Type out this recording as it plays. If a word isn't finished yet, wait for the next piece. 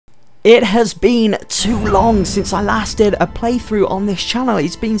It has been too long since I last did a playthrough on this channel.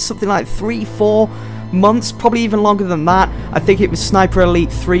 It's been something like 3-4 months, probably even longer than that. I think it was Sniper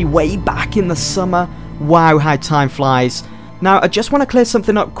Elite 3 way back in the summer. Wow, how time flies. Now, I just want to clear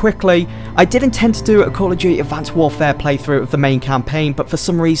something up quickly. I did intend to do a Call of Duty Advanced Warfare playthrough of the main campaign, but for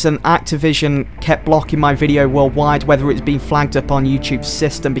some reason Activision kept blocking my video worldwide, whether it's been flagged up on YouTube's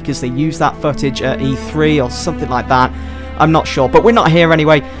system because they used that footage at E3 or something like that. I'm not sure, but we're not here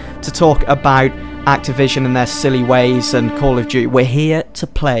anyway to talk about Activision and their silly ways and Call of Duty. We're here to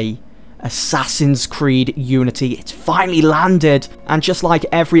play Assassin's Creed Unity. It's finally landed, and just like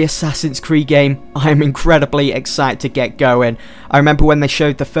every Assassin's Creed game, I'm incredibly excited to get going. I remember when they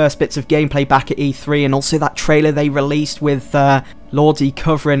showed the first bits of gameplay back at E3, and also that trailer they released with Lordy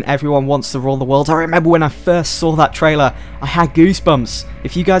covering Everyone Wants to Rule the World. I remember when I first saw that trailer, I had goosebumps.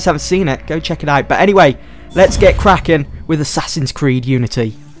 If you guys haven't seen it, go check it out. But anyway, let's get cracking with Assassin's Creed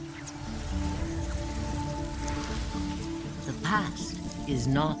Unity. Is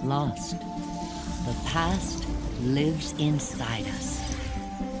not lost. The past lives inside us.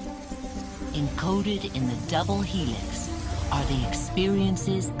 Encoded in the double helix are the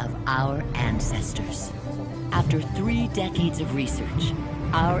experiences of our ancestors. After 3 decades of research,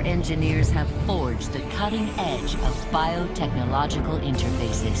 our engineers have forged the cutting edge of biotechnological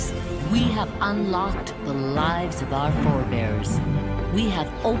interfaces. We have unlocked the lives of our forebears. We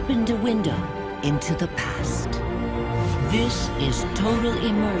have opened a window into the past. This is total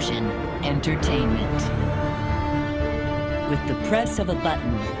immersion entertainment. With the press of a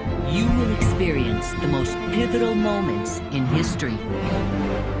button, you will experience the most pivotal moments in history.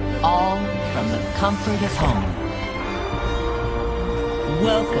 All from the comfort of home.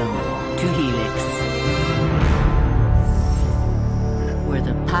 Welcome to Helix, where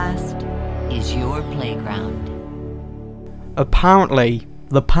the past is your playground. Apparently,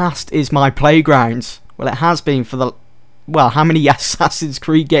 the past is my playground. Well, it has been for the... Well, how many Assassin's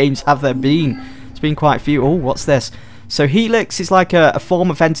Creed games have there been? It's been quite a few. Oh, what's this? So Helix is like a form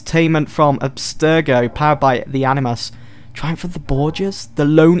of entertainment from Abstergo, powered by the Animus. Triumph of the Borgias? The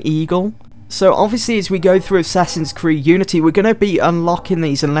Lone Eagle? So obviously as we go through Assassin's Creed Unity, we're going to be unlocking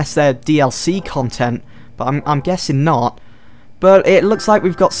these unless they're DLC content. But I'm guessing not. But it looks like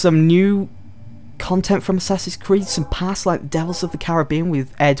we've got some new content from Assassin's Creed, some past, like Devils of the Caribbean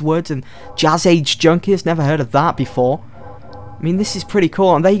with Edward and Jazz Age Junkies. Never heard of that before. I mean, this is pretty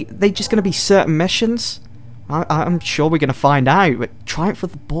cool. And they just going to be certain missions? I'm sure we're going to find out. But Triumph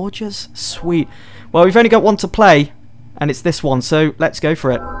of the Borgias? Sweet. Well, we've only got one to play, and it's this one, so let's go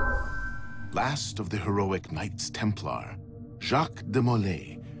for it. Last of the heroic Knights Templar, Jacques de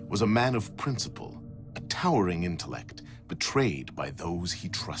Molay was a man of principle, a towering intellect, betrayed by those he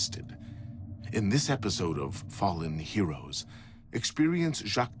trusted. In this episode of Fallen Heroes, experience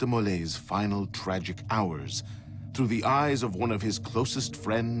Jacques de Molay's final tragic hours through the eyes of one of his closest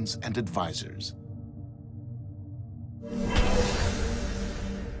friends and advisors.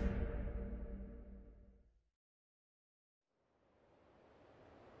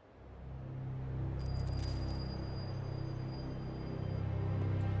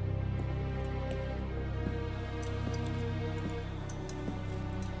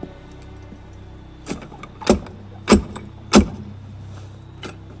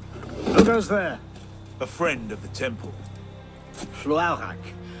 Who goes there? A friend of the temple. Floirac.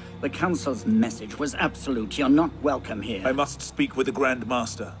 The Council's message was absolute. You're not welcome here. I must speak with the Grand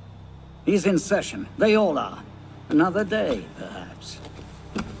Master. He's in session. They all are. Another day, perhaps.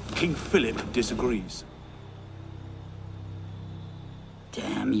 King Philip disagrees.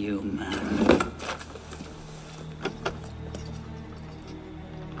 Damn you, man.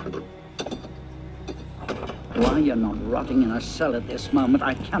 Why you're not rotting in a cell at this moment,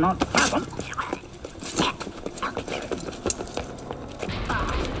 I cannot fathom.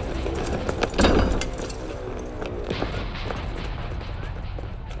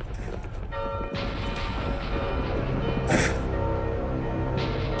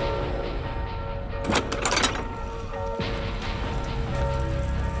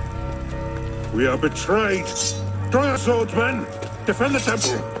 We are betrayed. Draw your swords, men. Defend the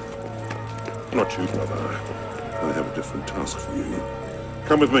temple. Not you, brother. I have a different task for you.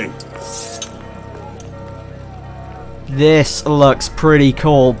 Come with me. This looks pretty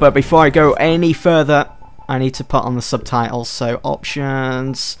cool, but before I go any further, I need to put on the subtitles. So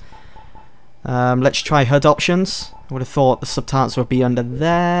options. Let's try HUD options. I would have thought the subtitles would be under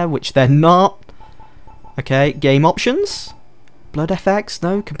there, which they're not. Okay, game options. Blood FX,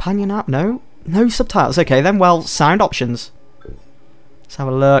 no. Companion app, no. No subtitles. Okay, then, well, sound options. Let's have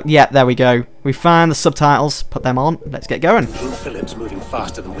a look. Yeah, there we go. We found the subtitles. Put them on. Let's get going. King Philip's moving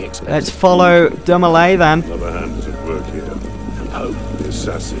faster than we expected. Let's follow de Molay then. Another hand is at work here. Oh, The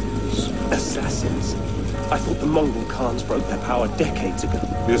assassins. assassins. I thought the Mongol Khans broke their power decades ago.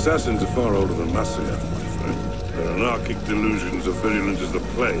 The assassins are far older than Masyaf, my friend. Their anarchic delusions are virulent as the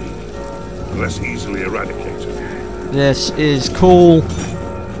plague, less easily eradicated. This is cool.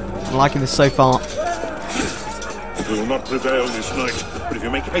 I'm liking this so far. We will not prevail this night, but if you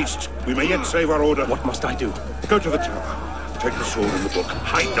make haste, we may yet save our order. What must I do? Go to the tower. Take the sword and the book.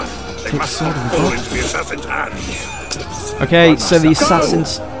 Hide them. They must sword not and the fall book. into the assassin's hands. Okay, so the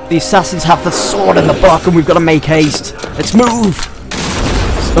assassins have the sword and the book, and we've got to make haste. Let's move.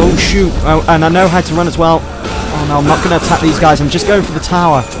 Oh shoot! Oh, and I know how to run as well. Oh no, I'm not going to attack these guys. I'm just going for the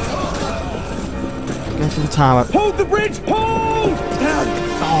tower. Going for the tower. Hold the bridge! Hold!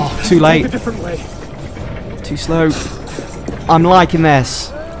 Oh, too late. A different way. Too slow. I'm liking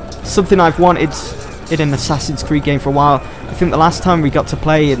this. Something I've wanted in an Assassin's Creed game for a while. I think the last time we got to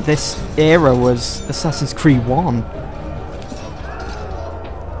play in this era was Assassin's Creed 1.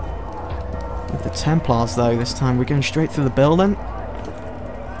 With the Templars though, this time we're going straight through the building.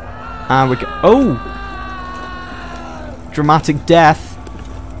 And we go. Oh! Dramatic death.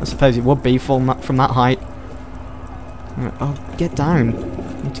 I suppose it would be from that height. Oh, get down.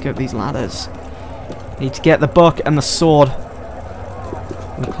 Need to go up these ladders. Need to get the book and the sword.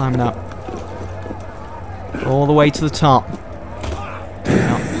 I'm climbing up. All the way to the top.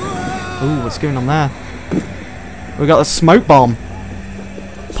 Ooh, what's going on there? We got a smoke bomb.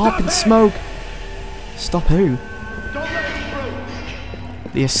 Popping smoke. Stop who?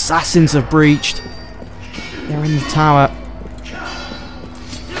 The assassins have breached. They're in the tower.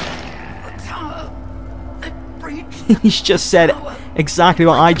 He's just said exactly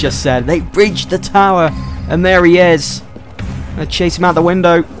what I just said. They breached the tower, and there he is. I'm gonna chase him out the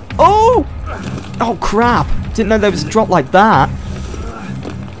window. Oh! Oh crap! Didn't know there was a drop like that.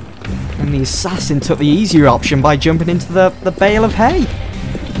 And the assassin took the easier option by jumping into the bale of hay,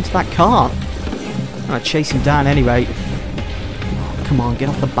 into that cart. I'm gonna chase him down anyway. Oh, come on, get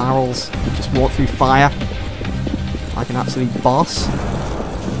off the barrels. Just walk through fire like an absolute boss.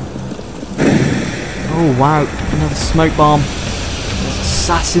 Oh wow, another smoke bomb. There's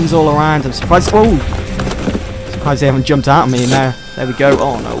assassins all around. I'm surprised. Oh! Surprised they haven't jumped out at me in there. There we go.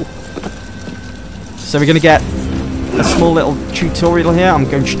 Oh no. So we're going to get a small little tutorial here. I'm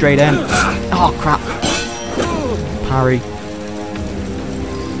going straight in. Oh crap. Parry.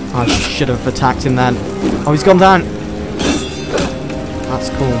 I should have attacked him then. Oh, he's gone down. That's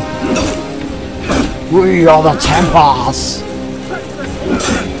cool. We are the Templars.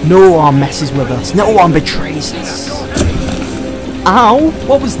 No one messes with us. No one betrays us. Ow!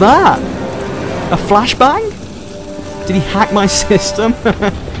 What was that? A flashbang? Did he hack my system?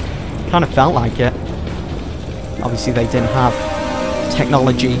 Kind of felt like it. Obviously they didn't have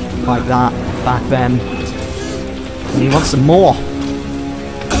technology like that back then. And he wants some more.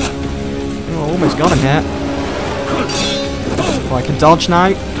 Oh, almost got him here. Oh, I can dodge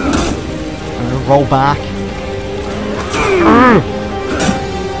now. Roll back.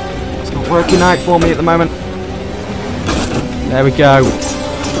 It's not working out for me at the moment. There we go.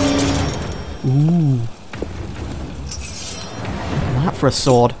 Ooh. Look at that for a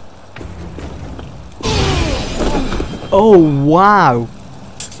sword. Oh, wow.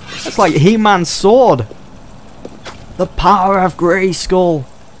 That's like He-Man's sword. The power of Grayskull.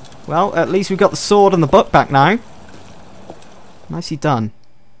 Well, at least we've got the sword and the book back now. Nicely done.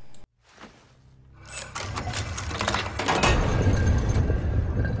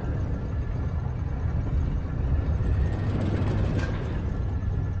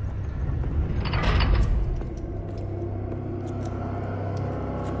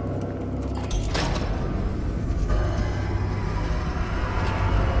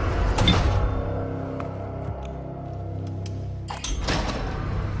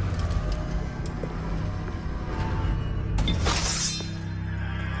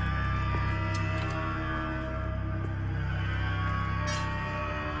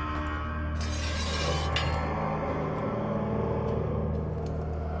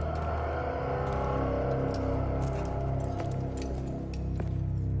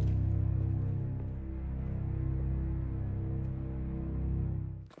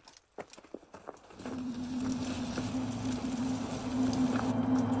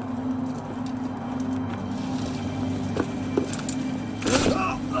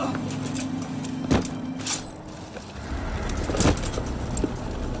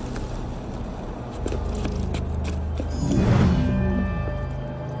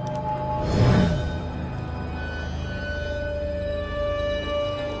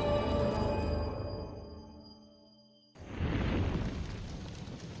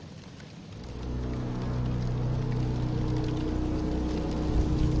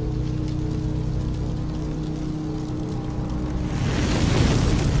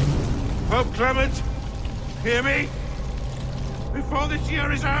 Pope Clement, hear me? Before this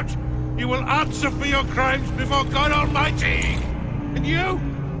year is out, you will answer for your crimes before God Almighty! And you,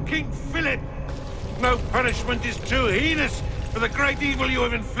 King Philip, no punishment is too heinous for the great evil you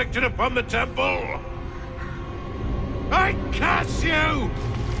have inflicted upon the temple! I curse you!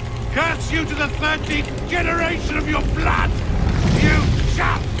 Curse you to the 13th generation of your blood! You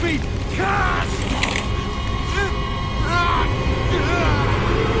shall be cursed!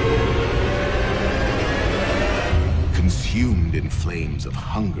 Consumed in flames of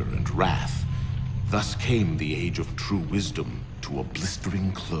hunger and wrath, thus came the Age of True Wisdom to a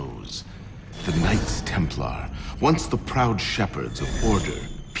blistering close. The Knights Templar, once the proud shepherds of order,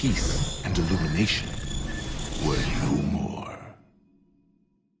 peace, and illumination, were no more.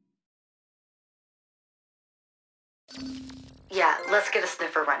 Yeah, let's get a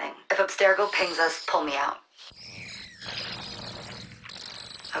sniffer running. If Abstergo pings us, pull me out.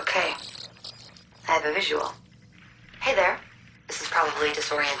 Okay. I have a visual. Hey there. This is probably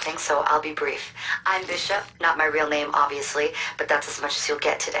disorienting, so I'll be brief. I'm Bishop, not my real name, obviously, but that's as much as you'll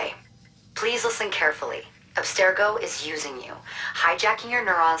get today. Please listen carefully. Abstergo is using you, hijacking your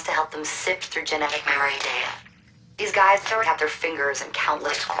neurons to help them sift through genetic memory data. These guys have their fingers in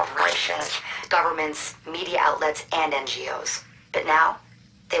countless corporations, governments, media outlets, and NGOs. But now,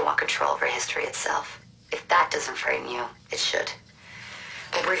 they want control over history itself. If that doesn't frighten you, it should.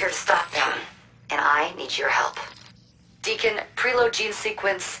 But we're here to stop them, and I need your help. Deacon, preload gene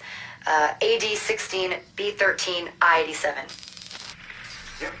sequence, AD16, B13,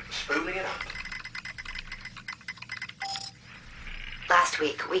 I87. Yep, spooling it up. Last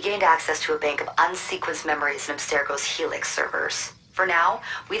week, we gained access to a bank of unsequenced memories in Abstergo's Helix servers. For now,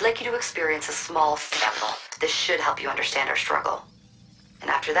 we'd like you to experience a small sample. This should help you understand our struggle.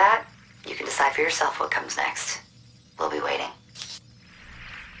 And after that, you can decide for yourself what comes next. We'll be waiting.